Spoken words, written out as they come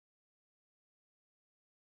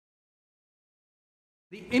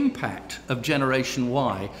The impact of Generation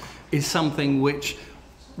Y is something which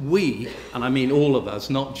we, and I mean all of us,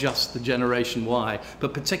 not just the Generation Y,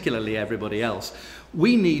 but particularly everybody else,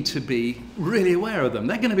 we need to be really aware of them.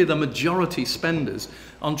 They're going to be the majority spenders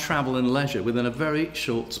on travel and leisure within a very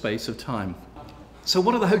short space of time. So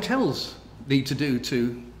what do the hotels need to do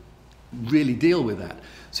to really deal with that?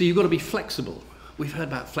 So you've got to be flexible. We've heard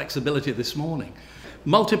about flexibility this morning.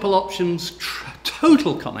 Multiple options,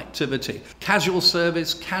 total connectivity, casual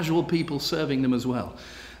service, casual people serving them as well.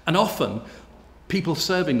 And often people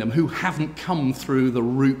serving them who haven't come through the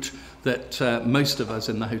route that most of us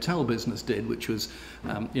in the hotel business did, which was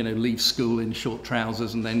leave school in short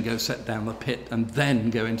trousers and then go set down the pit and then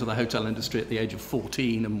go into the hotel industry at the age of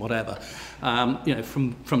 14 and whatever.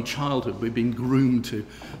 From childhood we've been groomed to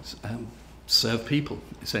serve people,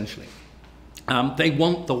 essentially. They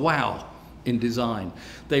want the wow in design.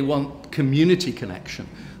 They want community connection.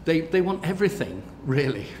 They want everything,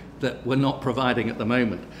 really, that we're not providing at the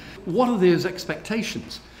moment. What are those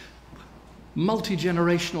expectations?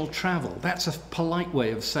 Multi-generational travel. That's a polite way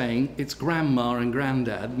of saying it's grandma and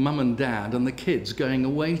granddad, mum and dad, and the kids going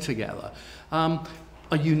away together. Are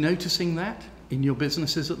you noticing that in your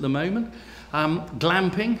businesses at the moment?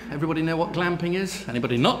 Glamping. Everybody know what glamping is?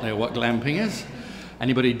 Anybody not know what glamping is?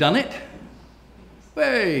 Anybody done it?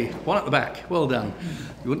 Hey, one at the back, well done.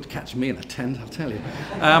 You wouldn't catch me in a tent, I'll tell you.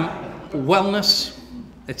 Wellness,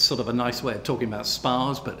 it's sort of a nice way of talking about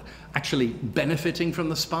spas, but actually benefiting from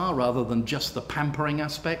the spa rather than just the pampering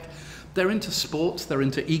aspect. They're into sports, they're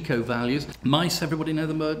into eco values. MICE, everybody know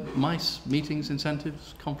the word? MICE, meetings,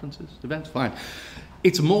 incentives, conferences, events, fine.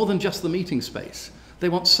 It's more than just the meeting space. They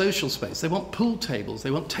want social space, they want pool tables, they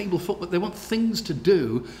want table football, they want things to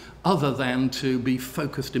do other than to be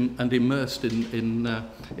focused and immersed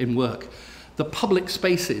in work. The public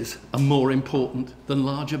spaces are more important than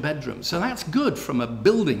larger bedrooms. So that's good from a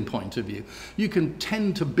building point of view. You can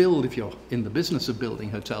tend to build, if you're in the business of building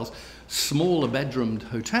hotels, smaller bedroomed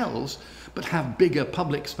hotels, but have bigger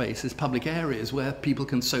public spaces, public areas where people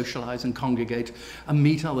can socialize and congregate and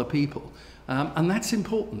meet other people. And that's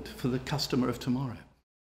important for the customer of tomorrow.